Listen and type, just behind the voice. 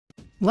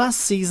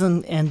Last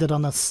season ended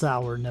on a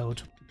sour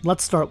note.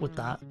 Let's start with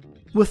that.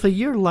 With a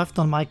year left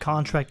on my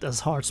contract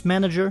as Hearts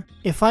manager,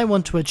 if I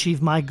want to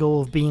achieve my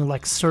goal of being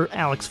like Sir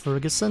Alex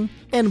Ferguson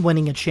and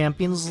winning a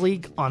Champions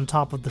League on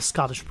top of the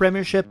Scottish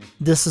Premiership,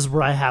 this is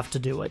where I have to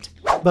do it.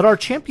 But our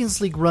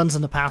Champions League runs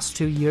in the past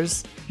 2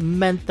 years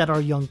meant that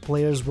our young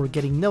players were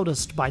getting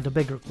noticed by the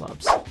bigger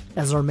clubs,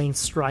 as our main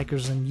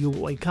strikers in Yu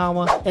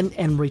Oikawa and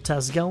Enri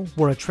Tesgel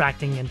were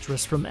attracting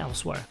interest from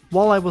elsewhere.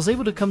 While I was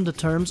able to come to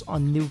terms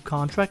on new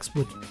contracts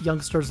with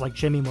youngsters like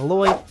Jimmy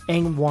Malloy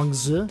and Wang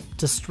Zhu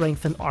to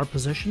strengthen our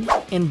position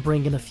and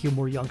bring in a few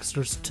more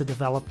youngsters to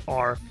develop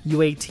our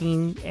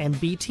U18 and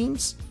B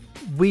teams,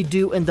 we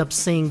do end up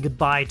saying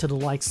goodbye to the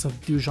likes of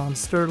Dujan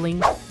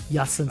Sterling,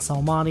 Yasin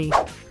Salmani,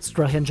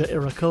 Strahinja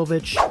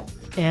Irakovic,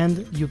 and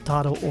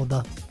Yutaro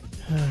Oda.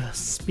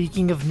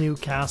 Speaking of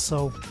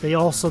Newcastle, they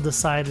also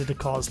decided to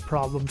cause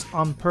problems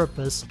on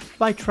purpose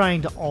by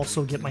trying to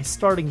also get my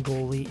starting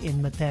goalie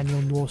in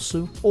Nathaniel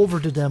Norsu over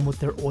to them with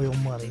their oil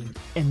money.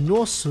 And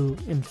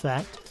Norsu, in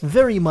fact,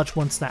 very much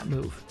wants that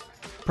move.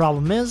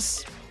 Problem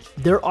is,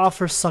 their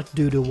offer sucked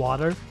doo-doo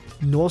water.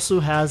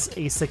 Norsu has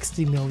a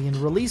 $60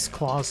 million release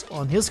clause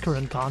on his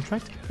current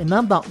contract, and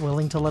I'm not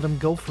willing to let him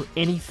go for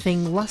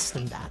anything less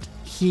than that.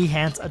 He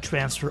hands a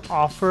transfer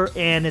offer,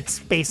 and it's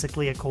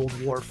basically a cold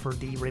war for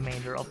the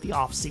remainder of the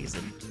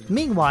offseason.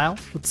 Meanwhile,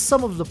 with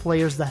some of the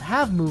players that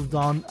have moved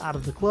on out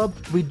of the club,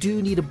 we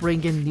do need to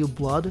bring in new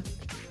blood.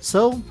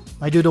 So,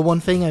 I do the one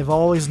thing I've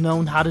always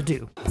known how to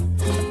do.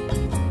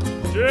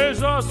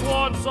 Jesus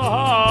wants a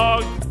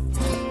hug!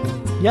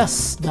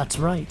 Yes, that's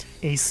right.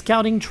 A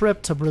scouting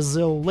trip to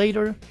Brazil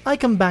later, I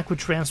come back with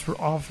transfer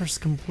offers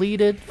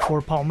completed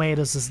for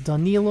Palmeiras'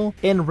 Danilo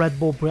and Red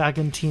Bull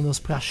Bragantino's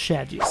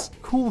Praxedes,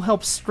 who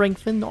helps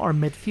strengthen our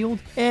midfield,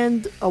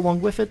 and along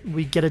with it,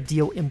 we get a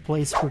deal in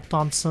place for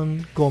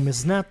Thomson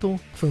Gomes Neto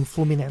from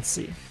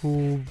Fluminense,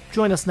 who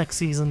join us next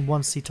season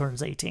once he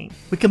turns 18.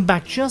 We come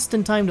back just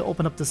in time to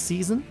open up the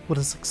season with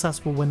a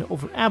successful win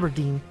over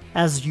Aberdeen,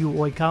 as Yu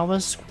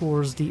Oikawa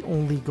scores the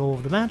only goal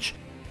of the match,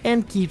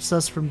 and keeps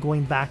us from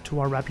going back to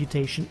our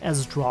reputation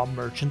as draw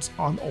merchants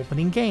on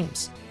opening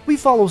games. We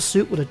follow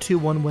suit with a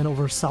 2-1 win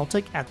over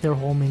Celtic at their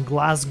home in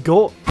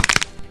Glasgow.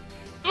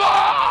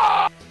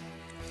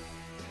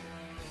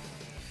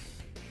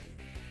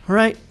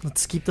 Alright,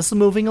 let's keep this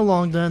moving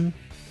along then.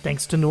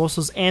 Thanks to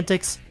Norsu's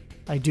antics,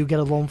 I do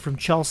get a loan from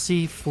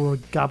Chelsea for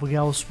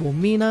Gabriel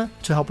Swolmina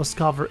to help us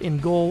cover in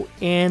goal,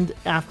 and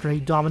after a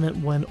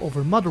dominant win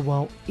over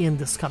Motherwell in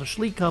the Scottish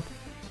League Cup,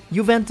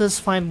 Juventus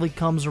finally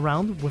comes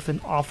around with an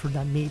offer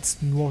that meets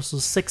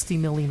Nuoso's $60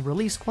 million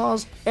release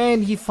clause,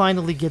 and he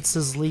finally gets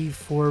his leave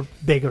for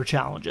bigger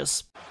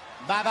challenges.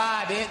 Bye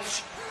bye,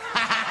 bitch.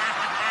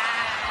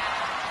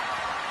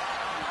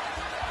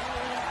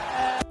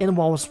 And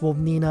while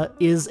Swolnina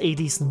is a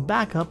decent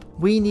backup,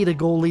 we need a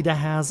goalie that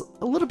has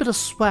a little bit of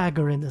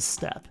swagger in his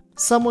step.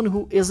 Someone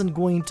who isn't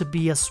going to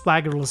be a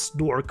swaggerless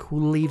dork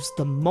who leaves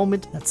the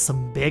moment that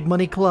some big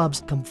money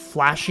clubs come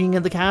flashing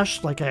in the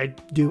cash like I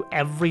do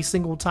every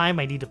single time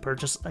I need to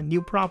purchase a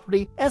new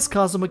property, as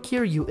Kazuma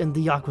Kiryu in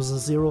the Yakuza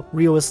 0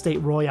 Real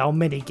Estate Royale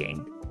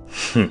minigame.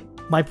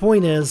 My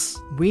point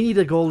is, we need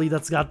a goalie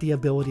that's got the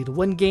ability to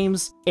win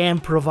games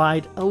and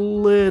provide a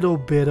little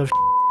bit of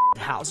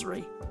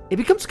housery. It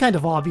becomes kind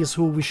of obvious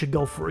who we should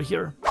go for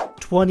here.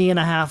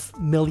 $20.5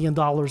 million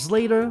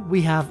later,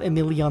 we have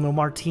Emiliano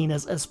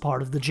Martinez as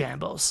part of the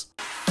Jambos.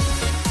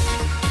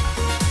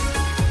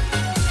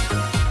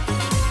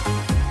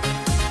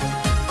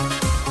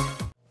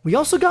 We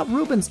also got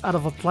Rubens out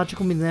of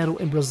Atlético Mineiro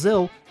in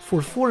Brazil for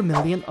 $4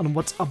 million on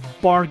what's a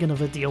bargain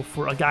of a deal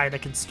for a guy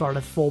that can start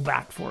at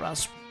fullback for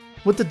us.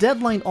 With the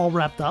deadline all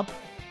wrapped up,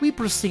 we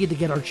proceed to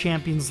get our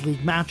Champions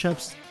League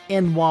matchups,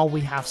 and while we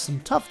have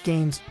some tough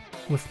games,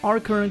 with our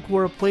current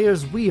core of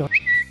players, we are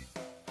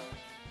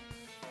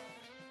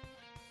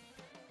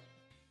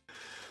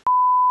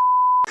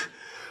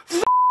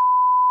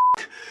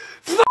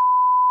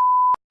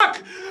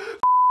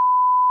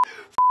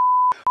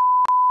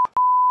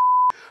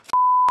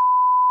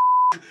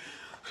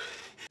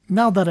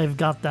Now that I've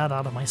got that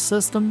out of my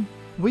system,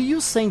 we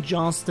use St.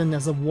 Johnston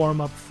as a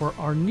warm-up for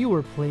our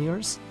newer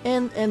players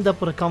and end up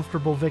with a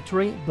comfortable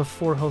victory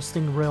before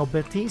hosting Real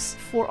Betis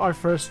for our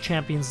first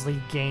Champions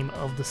League game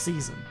of the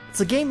season.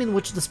 It's a game in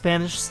which the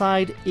Spanish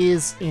side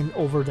is in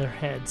over their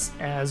heads,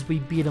 as we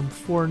beat them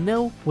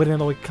 4-0 with an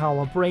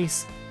Oikawa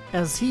brace,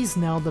 as he's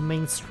now the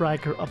main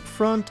striker up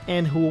front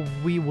and who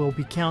we will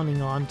be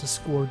counting on to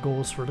score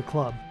goals for the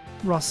club.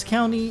 Ross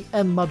County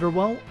and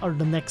Motherwell are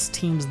the next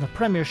teams in the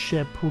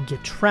Premiership who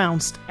get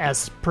trounced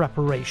as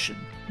preparation,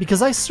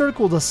 because I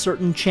circled a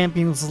certain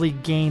Champions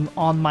League game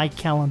on my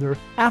calendar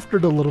after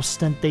the little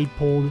stint they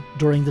pulled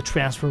during the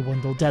transfer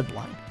window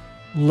deadline.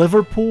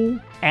 Liverpool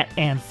at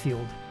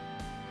Anfield.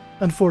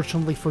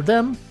 Unfortunately for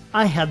them,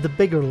 I had the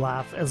bigger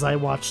laugh as I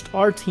watched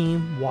our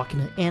team walk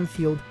into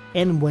Anfield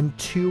and win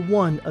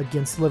 2-1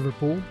 against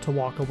Liverpool to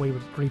walk away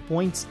with 3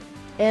 points,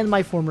 and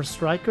my former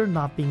striker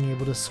not being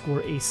able to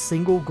score a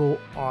single goal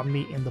on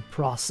me in the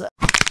process.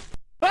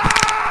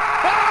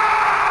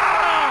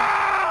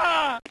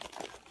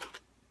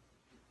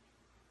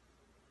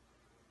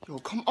 Yo,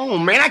 come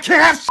on, man. I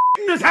can't have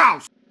in this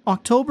house.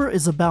 October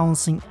is a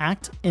balancing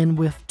act, and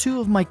with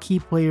two of my key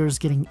players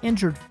getting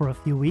injured for a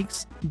few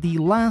weeks, the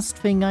last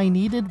thing I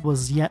needed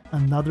was yet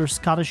another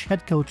Scottish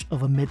head coach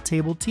of a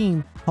mid-table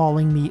team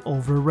calling me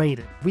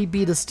overrated. We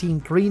beat his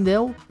team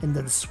 3-0 and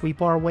then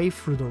sweep our way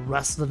through the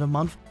rest of the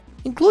month,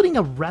 including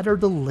a rather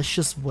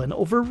delicious win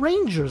over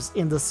Rangers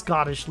in the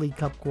Scottish League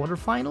Cup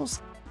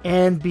quarterfinals,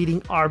 and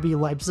beating RB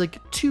Leipzig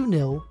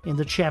 2-0 in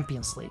the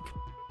Champions League.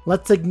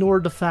 Let's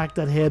ignore the fact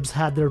that Hibs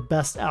had their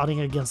best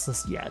outing against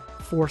us yet,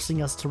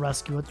 forcing us to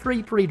rescue a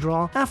 3-3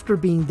 draw after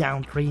being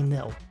down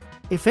 3-0.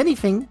 If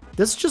anything,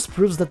 this just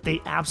proves that they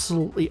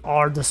absolutely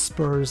are the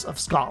Spurs of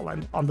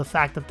Scotland on the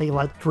fact that they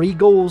let 3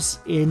 goals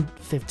in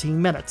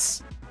 15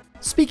 minutes.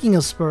 Speaking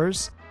of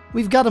Spurs,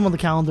 we've got them on the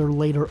calendar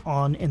later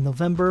on in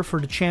November for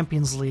the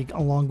Champions League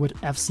along with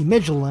FC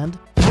Midtjylland,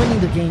 winning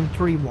the game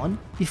 3-1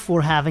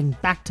 before having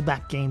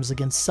back-to-back games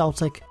against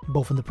Celtic,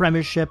 both in the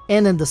Premiership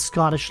and in the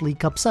Scottish League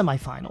Cup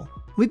semi-final.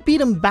 We beat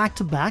them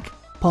back-to-back,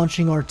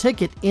 punching our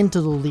ticket into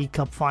the League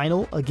Cup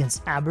final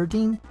against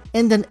Aberdeen,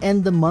 and then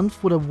end the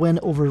month with a win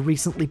over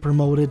recently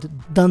promoted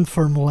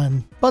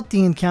Dunfermline. But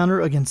the encounter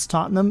against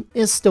Tottenham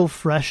is still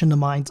fresh in the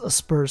minds of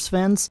Spurs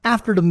fans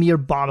after the mere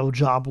bottle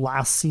job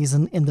last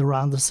season in the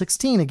round of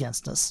 16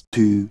 against us.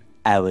 2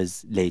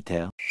 hours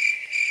later.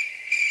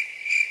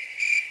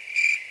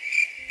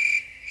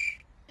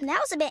 That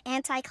was a bit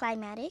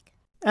anticlimactic.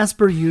 As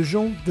per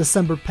usual,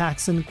 December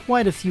packs in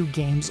quite a few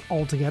games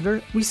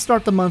altogether. We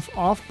start the month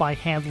off by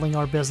handling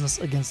our business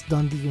against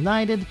Dundee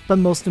United, but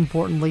most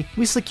importantly,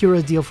 we secure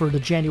a deal for the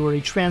January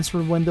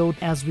transfer window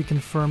as we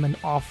confirm an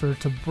offer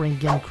to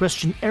bring in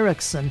Christian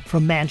Eriksen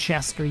from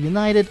Manchester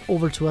United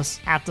over to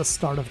us at the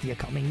start of the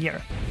upcoming year.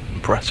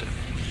 Impressive.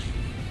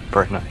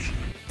 Very nice.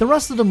 The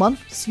rest of the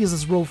month sees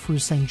us roll through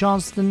St.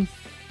 Johnstone,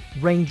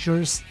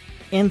 Rangers,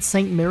 and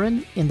St.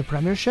 Mirren in the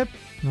Premiership,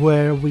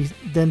 where we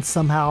then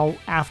somehow,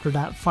 after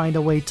that, find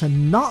a way to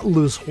not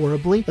lose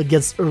horribly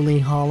against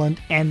Erling Haaland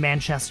and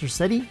Manchester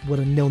City with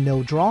a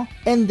 0-0 draw.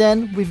 And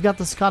then we've got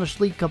the Scottish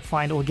League Cup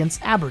final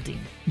against Aberdeen.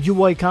 Yu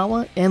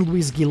Oikawa and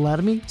Luis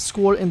Guilherme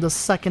score in the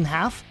second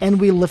half, and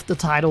we lift the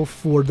title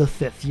for the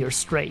 5th year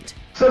straight.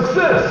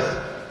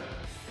 Success!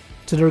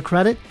 To their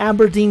credit,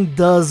 Aberdeen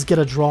does get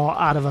a draw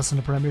out of us in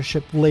the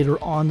Premiership later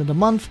on in the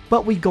month,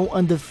 but we go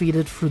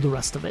undefeated through the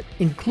rest of it,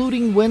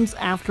 including wins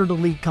after the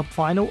League Cup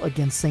final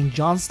against St.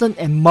 Johnstone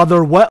and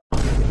Motherwell.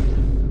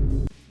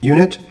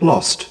 Unit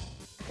lost.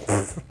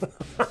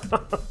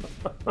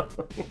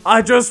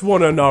 I just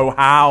want to know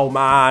how,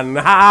 man.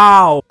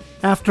 How?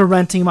 After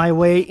renting my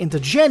way into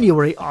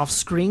January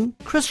off-screen,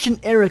 Christian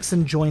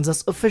Eriksen joins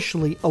us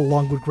officially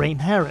along with Graham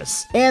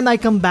Harris, and I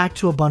come back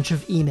to a bunch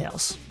of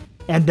emails.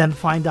 And then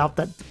find out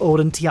that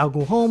Odin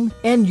Thiago Home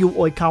and Yu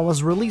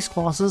Oikawa's release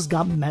clauses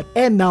got met,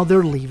 and now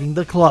they're leaving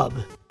the club.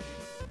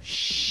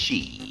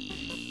 Shit.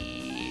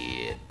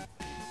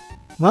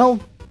 Well,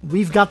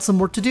 we've got some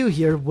work to do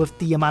here with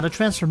the amount of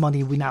transfer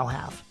money we now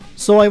have.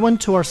 So I went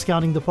to our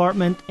scouting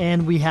department,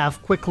 and we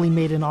have quickly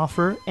made an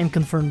offer and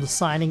confirmed the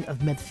signing of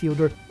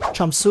midfielder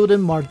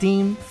Shamsuddin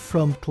Mardin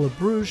from Club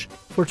Brugge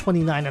for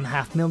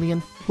 $29.5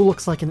 million, who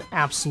looks like an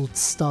absolute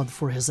stud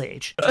for his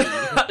age.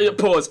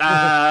 Pause.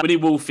 We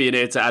need Wolfie in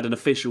here to add an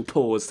official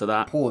pause to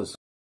that. Pause.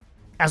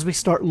 As we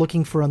start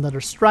looking for another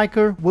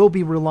striker, we'll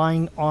be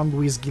relying on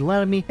Luis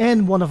Guilherme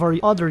and one of our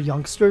other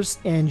youngsters,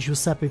 and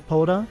Giuseppe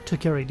Poda, to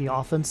carry the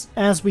offense,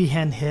 as we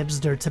hand Hibs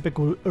their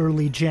typical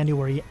early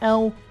January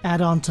L,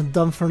 add on to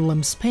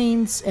Dunfermline's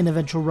pains and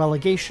eventual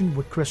relegation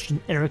with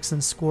Christian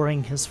Eriksen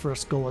scoring his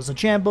first goal as a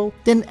Jambo,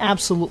 then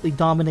absolutely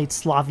dominate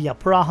Slavia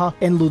Praha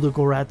and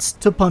Ludogorets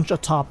to punch a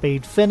top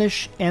 8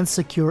 finish and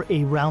secure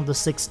a round of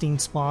 16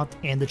 spot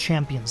in the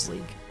Champions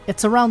League.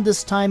 It's around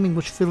this time in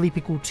which Felipe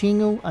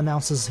Coutinho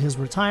announces his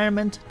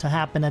retirement to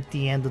happen at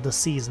the end of the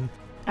season,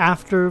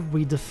 after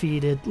we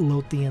defeated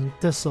Lothian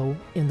Thistle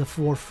in the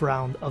 4th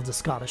round of the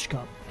Scottish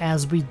Cup,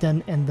 as we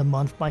then end the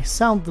month by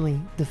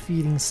soundly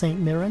defeating St.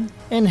 Mirren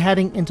and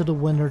heading into the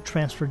winter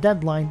transfer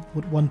deadline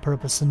with one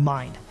purpose in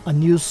mind: a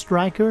new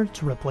striker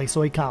to replace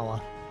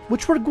Oikawa,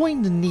 which we're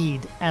going to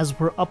need as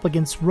we're up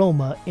against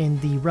Roma in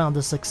the round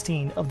of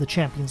 16 of the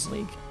Champions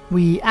League.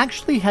 We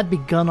actually had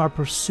begun our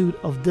pursuit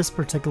of this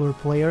particular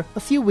player a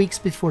few weeks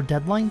before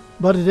deadline,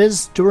 but it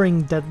is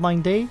during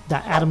deadline day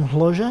that Adam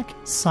Hlojek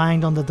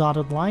signed on the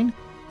dotted line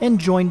and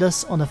joined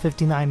us on a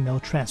 $59 million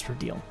transfer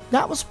deal.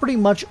 That was pretty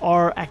much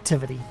our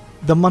activity.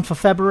 The month of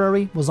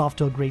February was off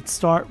to a great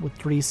start with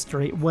 3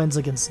 straight wins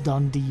against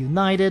Dundee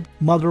United,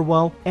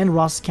 Motherwell, and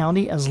Ross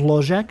County, as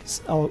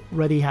Hlojek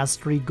already has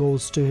 3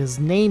 goals to his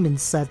name in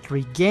said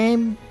 3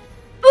 game.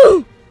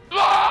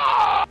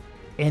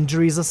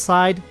 Injuries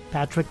aside,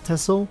 Patrick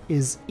Thistle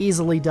is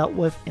easily dealt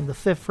with in the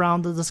 5th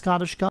round of the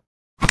Scottish Cup.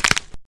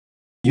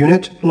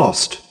 Unit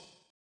lost.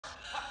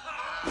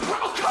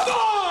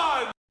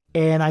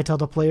 And I tell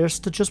the players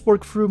to just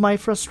work through my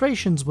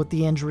frustrations with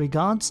the injury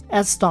gods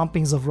as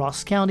stompings of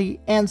Ross County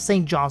and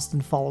St.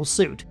 Johnstone follow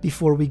suit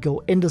before we go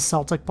into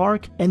Celtic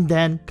Park and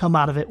then come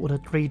out of it with a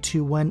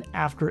 3-2 win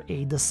after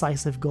a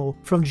decisive goal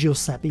from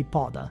Giuseppe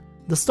Poda.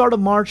 The start of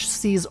March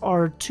sees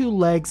our 2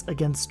 legs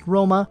against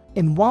Roma,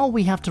 and while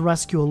we have to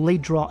rescue a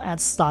late draw at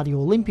Stadio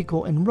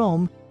Olimpico in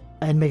Rome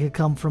and make a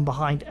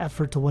come-from-behind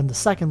effort to win the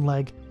second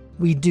leg,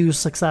 we do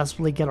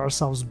successfully get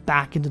ourselves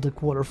back into the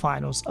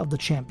quarterfinals of the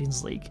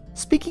Champions League.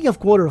 Speaking of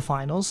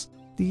quarterfinals,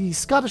 the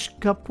Scottish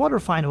Cup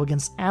quarterfinal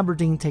against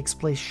Aberdeen takes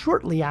place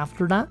shortly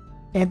after that,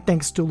 and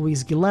thanks to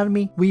Luis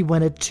Guilherme, we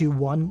win it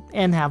 2-1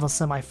 and have a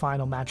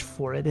semi-final match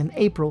for it in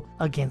April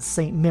against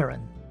St.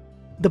 Mirren.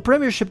 The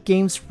Premiership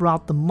games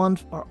throughout the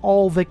month are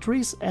all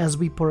victories as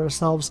we put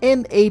ourselves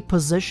in a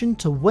position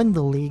to win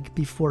the league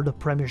before the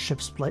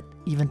Premiership split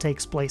even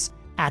takes place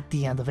at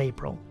the end of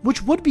April,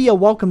 which would be a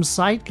welcome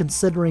sight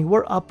considering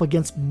we're up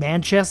against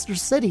Manchester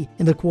City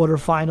in the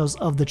quarterfinals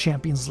of the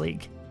Champions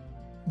League.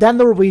 That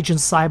Norwegian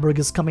Cyborg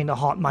is coming to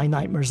haunt my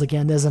nightmares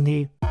again, isn't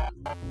he?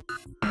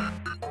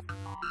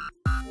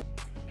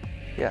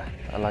 Yeah,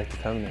 I like to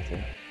terminate you.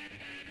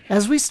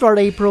 As we start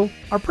April,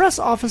 our press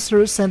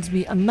officer sends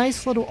me a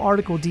nice little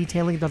article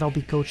detailing that I'll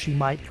be coaching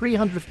my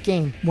 300th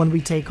game when we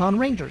take on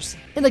Rangers,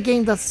 in a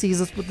game that sees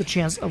us with the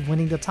chance of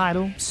winning the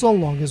title so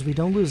long as we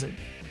don't lose it.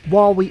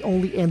 While we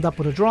only end up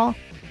with a draw,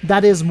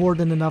 that is more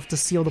than enough to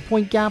seal the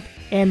point gap,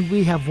 and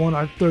we have won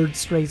our 3rd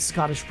straight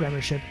Scottish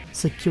Premiership,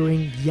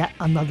 securing yet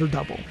another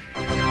double.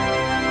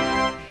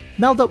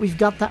 Now that we've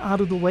got that out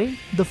of the way,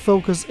 the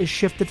focus is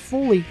shifted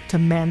fully to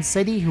Man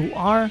City, who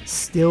are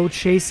still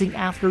chasing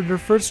after their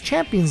first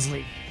Champions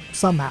League,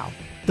 somehow.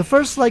 The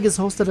first leg is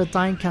hosted at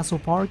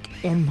Tynecastle Park,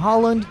 and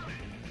Holland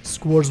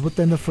scores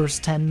within the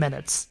first 10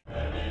 minutes.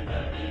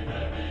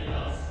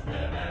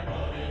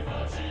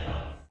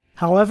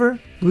 However,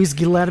 Luis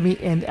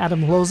Guilherme and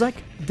Adam Hlozek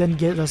then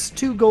get us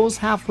 2 goals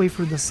halfway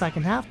through the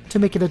second half to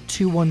make it a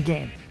 2-1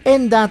 game.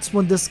 And that's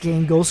when this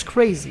game goes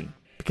crazy,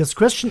 because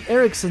Christian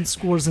Eriksen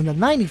scores in the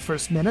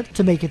 91st minute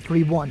to make it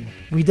 3-1.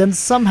 We then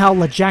somehow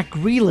let Jack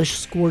Grealish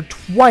score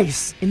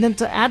twice, and then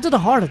to add to the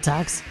heart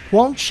attacks,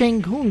 Hwang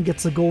Chang-hoon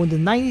gets a goal in the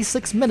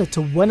 96th minute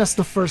to win us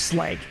the first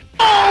leg.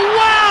 Oh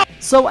wow!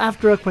 So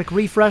after a quick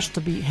refresh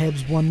to beat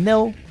Hibs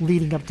 1-0,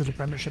 leading up to the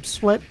Premiership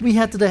split, we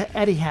head to the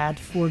Etihad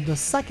for the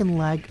second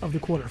leg of the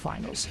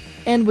quarterfinals.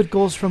 And with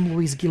goals from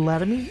Luis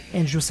Guilherme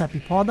and Giuseppe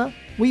Poda,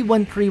 we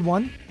win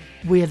 3-1,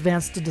 we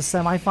advance to the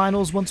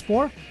semifinals once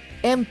more,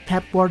 and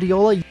Pep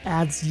Guardiola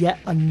adds yet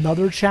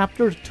another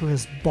chapter to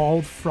his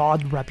bald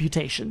fraud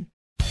reputation.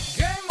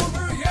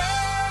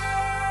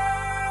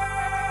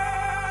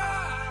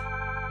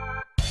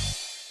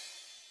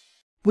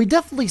 We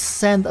definitely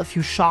send a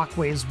few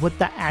shockwaves with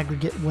that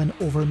aggregate win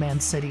over Man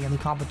City in the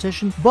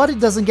competition, but it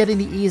doesn't get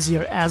any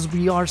easier as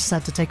we are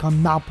set to take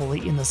on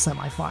Napoli in the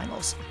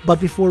semifinals. But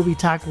before we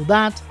tackle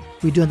that,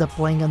 we do end up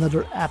playing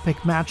another epic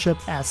matchup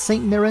as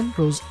St. Mirren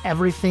throws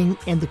everything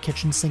in the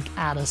kitchen sink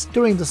at us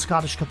during the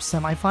Scottish Cup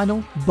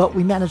semi-final, but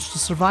we managed to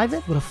survive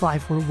it with a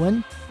 5-4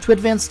 win to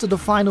advance to the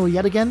final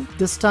yet again,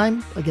 this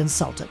time against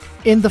Celtic.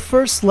 In the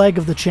first leg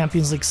of the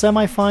Champions League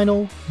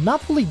semi-final,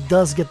 Napoli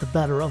does get the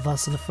better of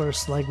us in the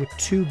first leg with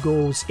 2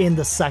 goals in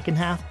the second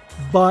half,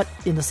 but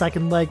in the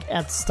second leg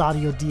at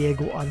Stadio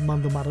Diego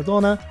Armando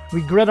Maradona,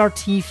 we grit our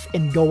teeth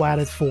and go at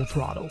it full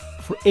throttle.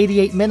 For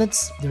 88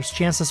 minutes, there's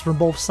chances from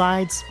both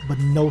sides, but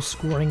no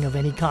scoring of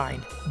any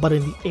kind. But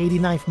in the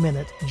 89th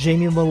minute,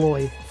 Jamie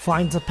Malloy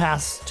finds a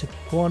pass to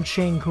Hwang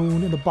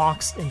Chang-hoon in the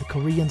box, and the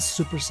Korean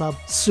super sub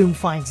soon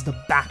finds the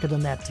back of the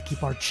net to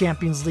keep our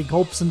Champions League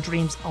hopes and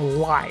dreams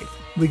alive.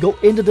 We go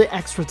into the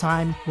extra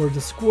time where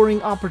the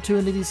scoring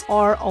opportunities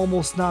are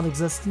almost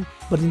non-existent,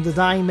 but in the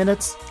dying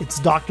minutes, it's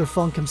Dr.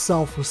 Funk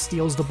himself who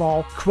steals the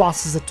ball,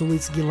 crosses it to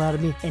Luis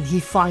Guilherme, and he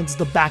finds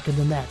the back of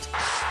the net.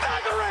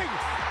 Staggering!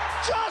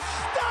 Just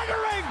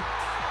staggering!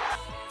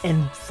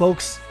 And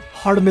folks,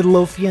 Heart of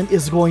Midlothian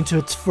is going to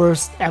its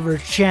first ever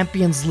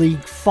Champions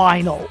League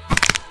final.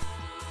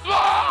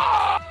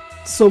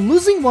 So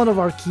losing one of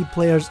our key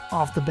players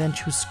off the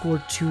bench who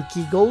scored 2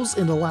 key goals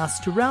in the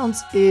last 2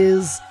 rounds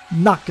is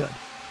not good.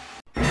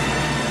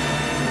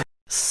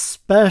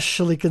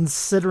 Especially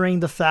considering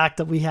the fact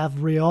that we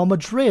have Real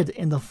Madrid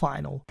in the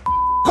final.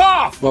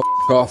 Cough!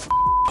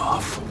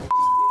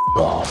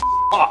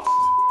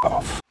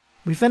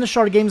 We finish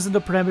our games in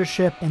the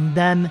Premiership, and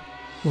then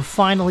we're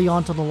finally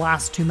on to the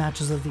last 2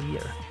 matches of the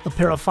year. A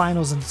pair of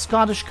finals in the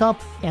Scottish Cup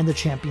and the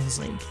Champions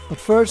League. But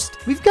first,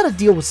 we've got to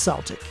deal with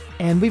Celtic,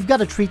 and we've got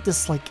to treat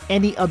this like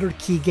any other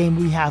key game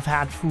we have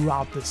had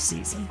throughout this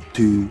season.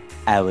 2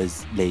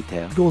 hours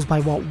later. Goals by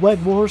Walt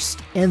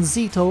Weghorst and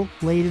Zito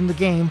late in the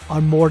game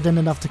are more than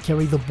enough to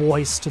carry the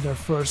boys to their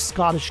first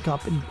Scottish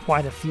Cup in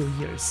quite a few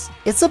years.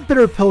 It's a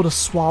bitter pill to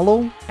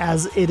swallow,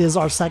 as it is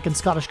our second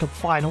Scottish Cup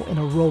final in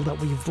a row that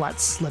we've let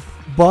slip,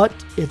 but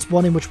it's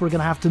one in which we're going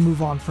to have to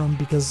move on from,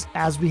 because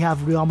as we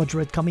have Real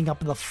Madrid coming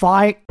up in the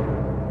fight,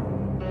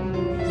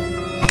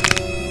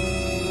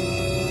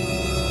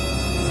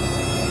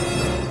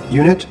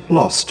 Unit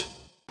lost.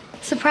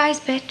 Surprise,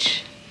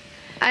 bitch.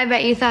 I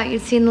bet you thought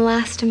you'd seen the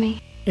last of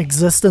me.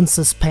 existence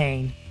is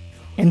pain.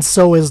 And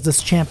so is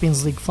this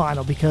Champions League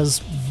final, because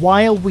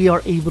while we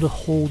are able to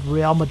hold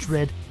Real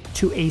Madrid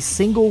to a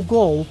single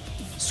goal,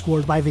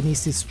 scored by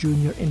Vinicius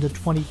Jr. in the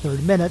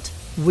 23rd minute.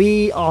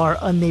 We are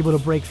unable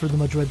to break through the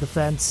Madrid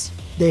defense.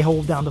 They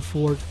hold down the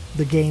fort,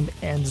 the game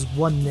ends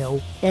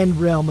 1-0, and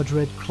Real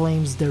Madrid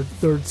claims their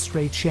 3rd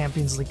straight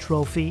Champions League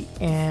trophy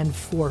and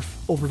 4th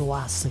over the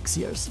last 6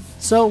 years.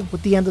 So,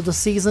 with the end of the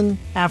season,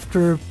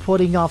 after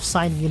putting off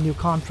signing a new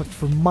contract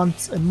for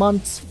months and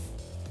months,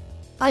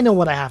 I know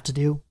what I have to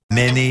do.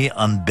 Many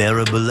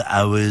unbearable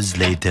hours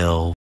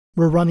later.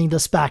 We're running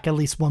this back at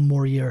least one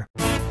more year.